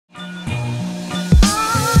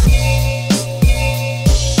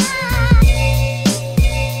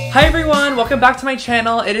Hi everyone, welcome back to my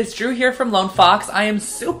channel. It is Drew here from Lone Fox. I am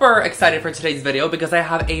super excited for today's video because I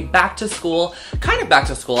have a back to school,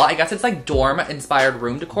 I guess it's like dorm inspired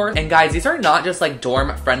room decor. And guys, these are not just like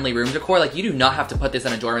dorm friendly room decor. Like you do not have to put this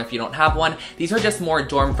in a dorm if you don't have one. These are just more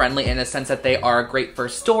dorm friendly in the sense that they are great for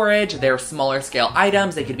storage. They're smaller scale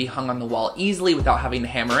items. They could be hung on the wall easily without having to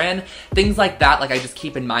hammer in. Things like that, like I just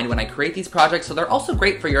keep in mind when I create these projects. So they're also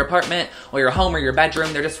great for your apartment or your home or your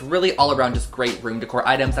bedroom. They're just really all around just great room decor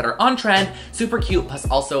items that are on trend, super cute, plus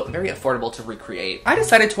also very affordable to recreate. I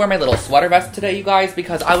decided to wear my little sweater vest today, you guys,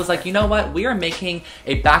 because I was like, you know what? We are making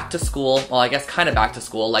a back to school, well, I guess kind of back to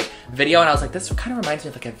school, like video, and I was like, this kind of reminds me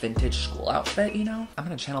of like a vintage school outfit, you know? I'm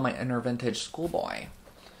gonna channel my inner vintage schoolboy.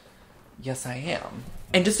 Yes, I am.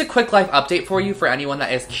 And just a quick life update for you for anyone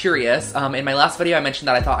that is curious. In my last video, I mentioned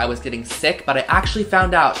that I thought I was getting sick, but I actually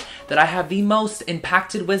found out that I have the most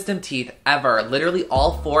impacted wisdom teeth ever. Literally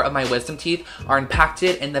all 4 of my wisdom teeth are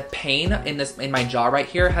impacted, and the pain in my jaw right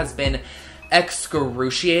here has been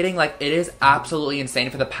excruciating. Like, it is absolutely insane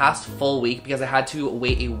for the past full week because I had to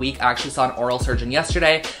wait a week. I actually saw an oral surgeon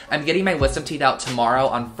yesterday. I'm getting my wisdom teeth out tomorrow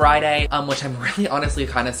on Friday, which I'm really honestly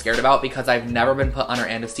kind of scared about because I've never been put under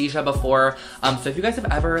anesthesia before. So if you guys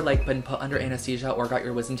have ever like been put under anesthesia or got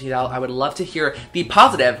your wisdom teeth out, I would love to hear the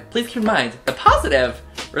positive, please keep in mind, the positive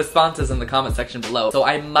responses in the comment section below. So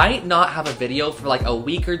I might not have a video for like a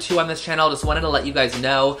week or 2 on this channel. Just wanted to let you guys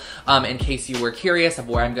know in case you were curious of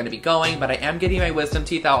where I'm going to be going, but I am getting my wisdom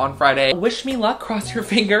teeth out on Friday. Wish me luck, cross your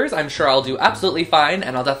fingers. I'm sure I'll do absolutely fine,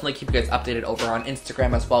 and I'll definitely keep you guys updated over on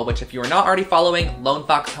Instagram as well, which if you are not already following, Lone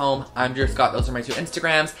Fox Home, I'm Drew Scott. Those are my 2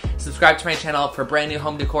 Instagrams. Subscribe to my channel for brand new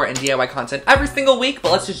home decor and DIY content every single week,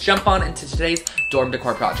 but let's just jump on into today's dorm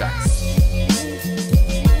decor projects.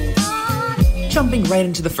 Jumping right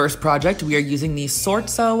into the first project, we are using these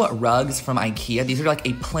Sorzo rugs from IKEA. These are like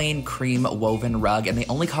a plain cream woven rug, and they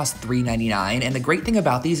only cost $3.99. And the great thing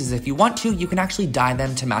about these is if you want to, you can actually dye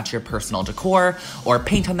them to match your personal decor or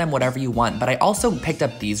paint on them whatever you want. But I also picked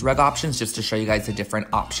up these rug options just to show you guys the different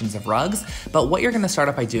options of rugs. But what you're gonna start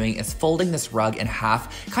off by doing is folding this rug in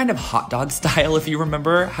half, kind of hot dog style if you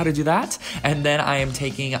remember how to do that. And then I am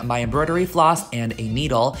taking my embroidery floss and a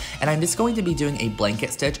needle, and I'm just going to be doing a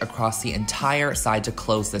blanket stitch across the entire side to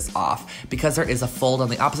close this off. Because there is a fold on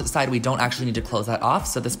the opposite side, we don't actually need to close that off,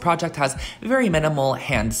 so this project has very minimal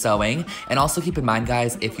hand sewing. And also keep in mind,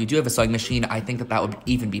 guys, if you do have a sewing machine, I think that would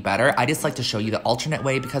even be better. I just like to show you the alternate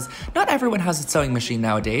way because not everyone has a sewing machine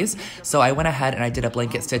nowadays. So I went ahead and I did a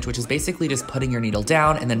blanket stitch, which is basically just putting your needle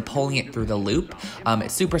down and then pulling it through the loop.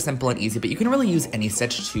 It's super simple and easy, but you can really use any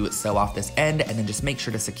stitch to sew off this end, and then just make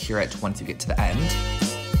sure to secure it once you get to the end.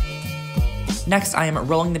 Next, I am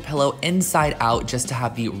rolling the pillow inside out just to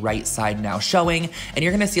have the right side now showing, and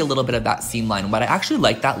you're gonna see a little bit of that seam line, but I actually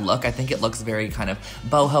like that look. I think it looks very kind of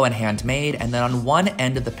boho and handmade. And then on one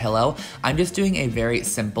end of the pillow, I'm just doing a very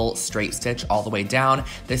simple straight stitch all the way down.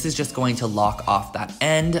 This is just going to lock off that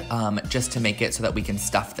end just to make it so that we can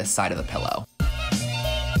stuff this side of the pillow.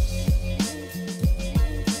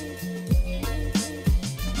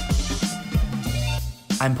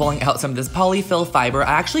 I'm pulling out some of this polyfill fiber.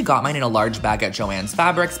 I actually got mine in a large bag at Joann's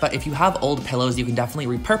Fabrics, but if you have old pillows, you can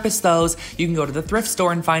definitely repurpose those. You can go to the thrift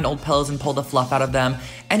store and find old pillows and pull the fluff out of them.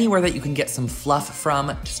 Anywhere that you can get some fluff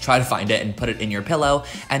from, just try to find it and put it in your pillow.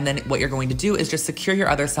 And then what you're going to do is just secure your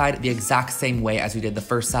other side the exact same way as we did the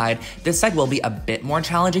first side. This side will be a bit more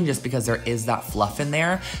challenging just because there is that fluff in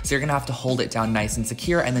there. So you're gonna have to hold it down nice and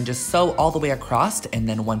secure and then just sew all the way across. And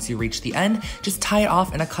then once you reach the end, just tie it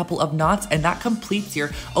off in a couple of knots, and that completes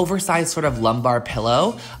your oversized sort of lumbar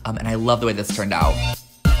pillow, and I love the way this turned out.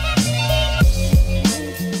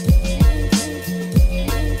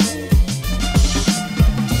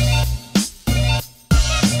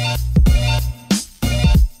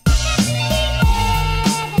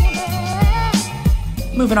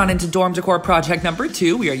 Moving on into dorm decor project number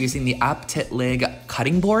 2, we are using the Aptitlig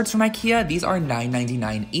cutting boards from IKEA. These are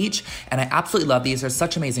 $9.99 each, and I absolutely love these. They're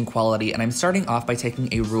such amazing quality, and I'm starting off by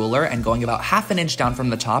taking a ruler and going about ½ an inch down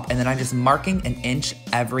from the top, and then I'm just marking an inch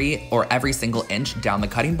every single inch down the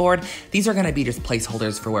cutting board. These are gonna be just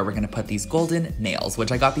placeholders for where we're gonna put these golden nails,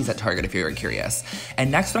 which I got these at Target if you were curious.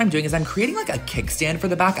 And next what I'm doing is I'm creating like a kickstand for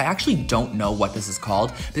the back. I actually don't know what this is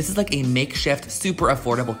called. This is like a makeshift, super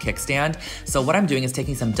affordable kickstand. So what I'm doing is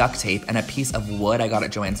taking some duct tape and a piece of wood I got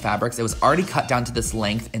at Joann's Fabrics. It was already cut down to this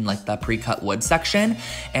length in like the pre-cut wood section.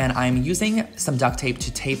 And I'm using some duct tape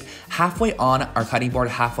to tape halfway on our cutting board,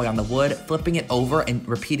 halfway on the wood, flipping it over and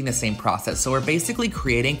repeating the same process. So we're basically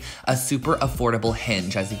creating a super affordable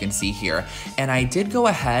hinge, as you can see here. And I did go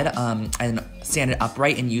ahead and stand it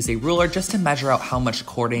upright and use a ruler just to measure out how much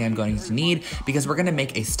cording I'm going to need, because we're gonna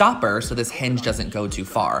make a stopper so this hinge doesn't go too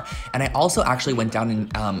far. And I also actually went down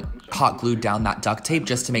and hot glued down that duct tape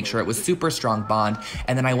just to make sure it was super strong bond.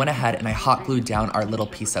 And then I went ahead and I hot glued down our little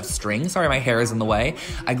piece of string. Sorry, my hair is in the way.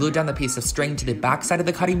 I glued down the piece of string to the back side of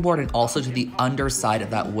the cutting board and also to the underside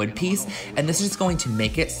of that wood piece. And this is just going to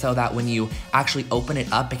make it so that when you actually open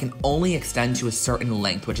it up, it can only extend to a certain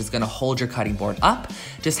length, which is gonna hold your cutting board up.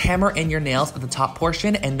 Just hammer in your nails at the top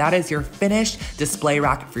portion, and that is your finished display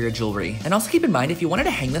rack for your jewelry. And also keep in mind, if you wanted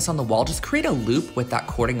to hang this on the wall, just create a loop with that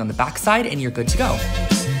cording on the back side and you're good to go.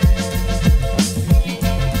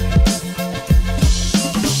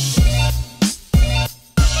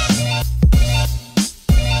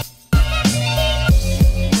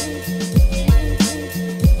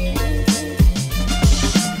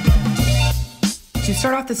 To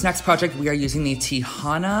start off this next project, we are using the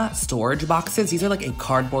Tihana storage boxes. These are like a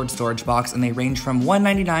cardboard storage box, and they range from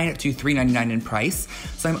 $1.99 to $3.99 in price.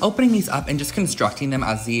 So I'm opening these up and just constructing them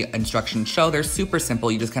as the instructions show. They're super simple.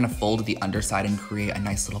 You just kind of fold the underside and create a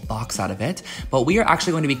nice little box out of it. But we are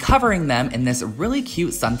actually going to be covering them in this really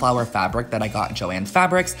cute sunflower fabric that I got at Joann's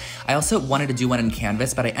Fabrics. I also wanted to do one in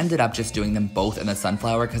canvas, but I ended up just doing them both in the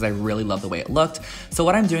sunflower because I really love the way it looked. So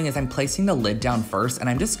what I'm doing is I'm placing the lid down first, and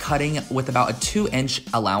I'm just cutting with about a 2-inch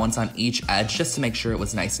allowance on each edge just to make sure it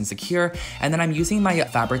was nice and secure. And then I'm using my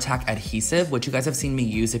Fabri-Tac adhesive, which you guys have seen me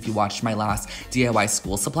use if you watched my last DIY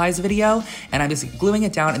school supplies video. And I'm just gluing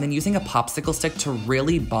it down and then using a popsicle stick to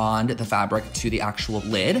really bond the fabric to the actual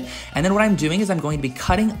lid. And then what I'm doing is I'm going to be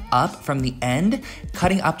cutting up from the end,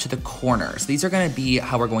 cutting up to the corners. These are going to be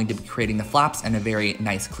how we're going to be creating the flaps and a very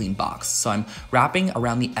nice clean box. So I'm wrapping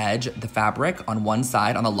around the edge the fabric on one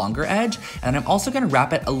side on the longer edge, and I'm also going to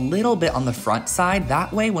wrap it a little bit on the front side.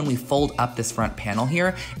 That way, when we fold up this front panel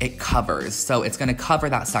here, it covers. So it's gonna cover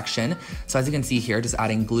that section. So as you can see here, just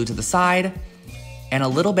adding glue to the side and a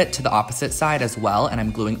little bit to the opposite side as well. And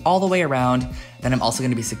I'm gluing all the way around. Then I'm also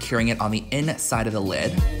gonna be securing it on the inside of the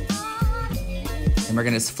lid. And we're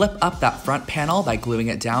gonna just flip up that front panel by gluing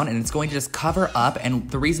it down, and it's going to just cover up. And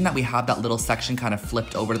the reason that we have that little section kind of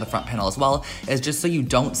flipped over to the front panel as well is just so you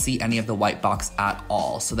don't see any of the white box at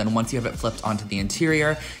all. So then once you have it flipped onto the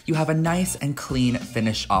interior, you have a nice and clean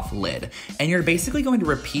finish off lid. And you're basically going to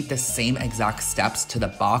repeat the same exact steps to the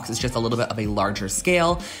box. It's just a little bit of a larger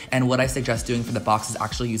scale. And what I suggest doing for the box is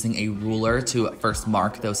actually using a ruler to first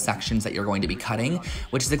mark those sections that you're going to be cutting,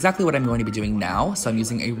 which is exactly what I'm going to be doing now. So I'm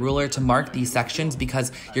using a ruler to mark these sections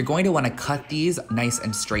because you're going to want to cut these nice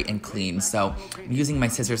and straight and clean. So I'm using my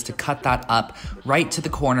scissors to cut that up right to the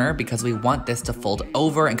corner because we want this to fold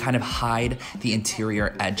over and kind of hide the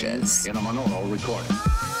interior edges.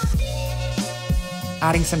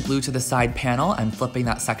 Adding some glue to the side panel, I'm flipping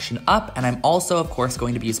that section up, and I'm also, of course,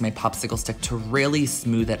 going to be using my popsicle stick to really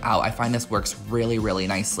smooth it out. I find this works really, really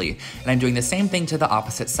nicely. And I'm doing the same thing to the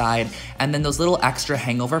opposite side, and then those little extra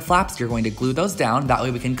hangover flaps, you're going to glue those down. That way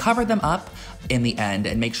we can cover them up in the end,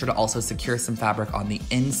 and make sure to also secure some fabric on the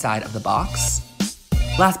inside of the box.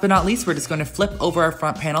 Last but not least, we're just going to flip over our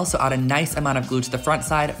front panel, so add a nice amount of glue to the front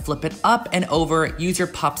side, flip it up and over, use your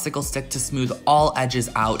popsicle stick to smooth all edges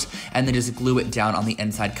out, and then just glue it down on the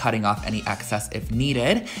inside, cutting off any excess if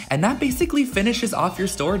needed. And that basically finishes off your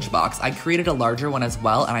storage box. I created a larger one as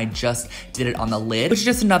well, and I just did it on the lid, which is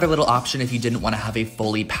just another little option if you didn't want to have a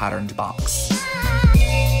fully patterned box.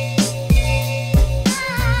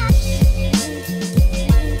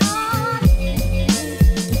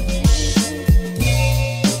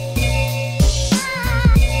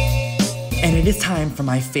 And it is time for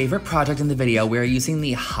my favorite project in the video. We're using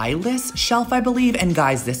the Highless shelf, I believe. And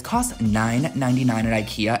guys, this costs $9.99 at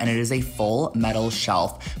IKEA, and it is a full metal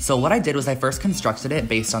shelf. So what I did was I first constructed it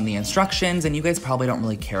based on the instructions, and you guys probably don't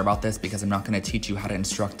really care about this because I'm not gonna teach you how to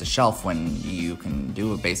construct a shelf when you can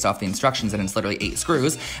do it based off the instructions, and it's literally 8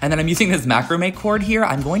 screws. And then I'm using this macrame cord here.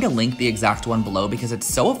 I'm going to link the exact one below because it's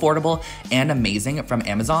so affordable and amazing from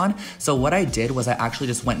Amazon. So what I did was I actually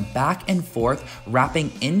just went back and forth,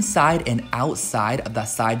 wrapping inside and outside outside of the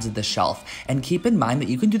sides of the shelf. And keep in mind that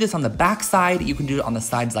you can do this on the back side, you can do it on the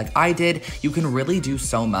sides like I did. You can really do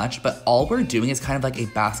so much, but all we're doing is kind of like a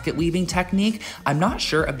basket weaving technique. I'm not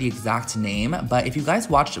sure of the exact name, but if you guys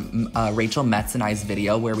watched Rachel Metz and I's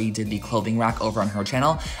video where we did the clothing rack over on her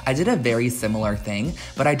channel, I did a very similar thing,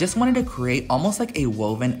 but I just wanted to create almost like a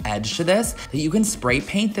woven edge to this that you can spray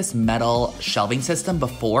paint this metal shelving system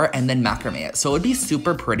before and then macrame it. So it would be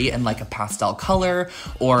super pretty in like a pastel color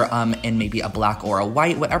or in maybe a black or a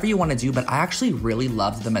white, whatever you want to do. But I actually really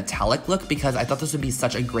loved the metallic look because I thought this would be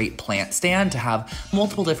such a great plant stand to have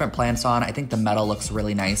multiple different plants on. I think the metal looks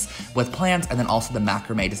really nice with plants, and then also the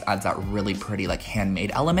macrame just adds that really pretty like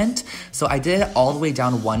handmade element. So I did it all the way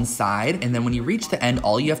down one side, and then when you reach the end,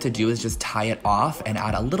 all you have to do is just tie it off and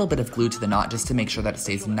add a little bit of glue to the knot just to make sure that it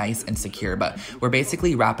stays nice and secure. But we're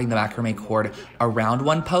basically wrapping the macrame cord around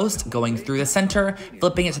one post, going through the center,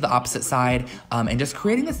 flipping it to the opposite side, and just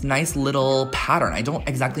creating this nice little pattern. I don't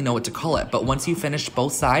exactly know what to call it, but once you finish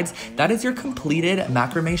both sides, that is your completed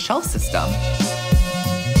macrame shelf system.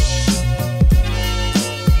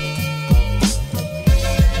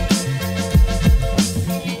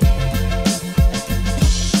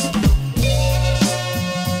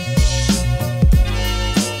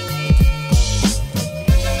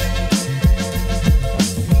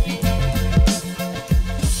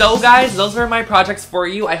 So guys, those were my projects for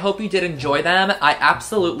you. I hope you did enjoy them. I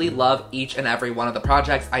absolutely love each and every one of the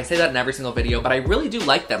projects. I say that in every single video, but I really do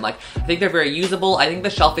like them. Like, I think they're very usable. I think the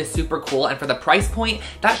shelf is super cool, and for the price point,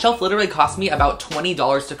 that shelf literally cost me about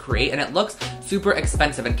 $20 to create, and it looks super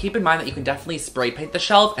expensive. And keep in mind that you can definitely spray paint the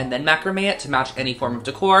shelf and then macrame it to match any form of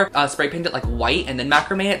decor. Spray paint it like white and then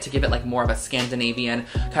macrame it to give it like more of a Scandinavian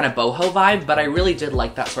kind of boho vibe. But I really did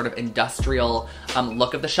like that sort of industrial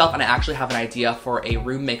look of the shelf, and I actually have an idea for a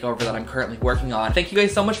room makeover that I'm currently working on. Thank you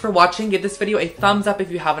guys so much for watching. Give this video a thumbs up if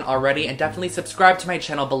you haven't already, and definitely subscribe to my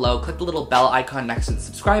channel below. Click the little bell icon next to the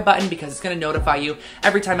subscribe button because it's going to notify you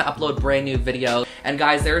every time I upload brand new videos. And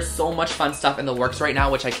guys, there is so much fun stuff in the works right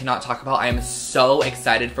now which I cannot talk about. I am so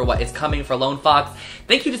excited for what is coming for Lone Fox.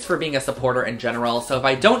 Thank you just for being a supporter in general. So if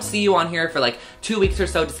I don't see you on here for like 2 weeks or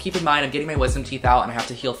so, just keep in mind I'm getting my wisdom teeth out and I have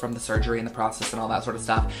to heal from the surgery and the process and all that sort of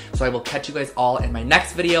stuff. So I will catch you guys all in my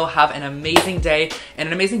next video. Have an amazing day and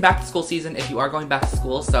an amazing back to school season if you are going back to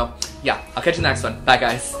school. So yeah, I'll catch you in the next one. Bye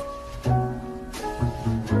guys.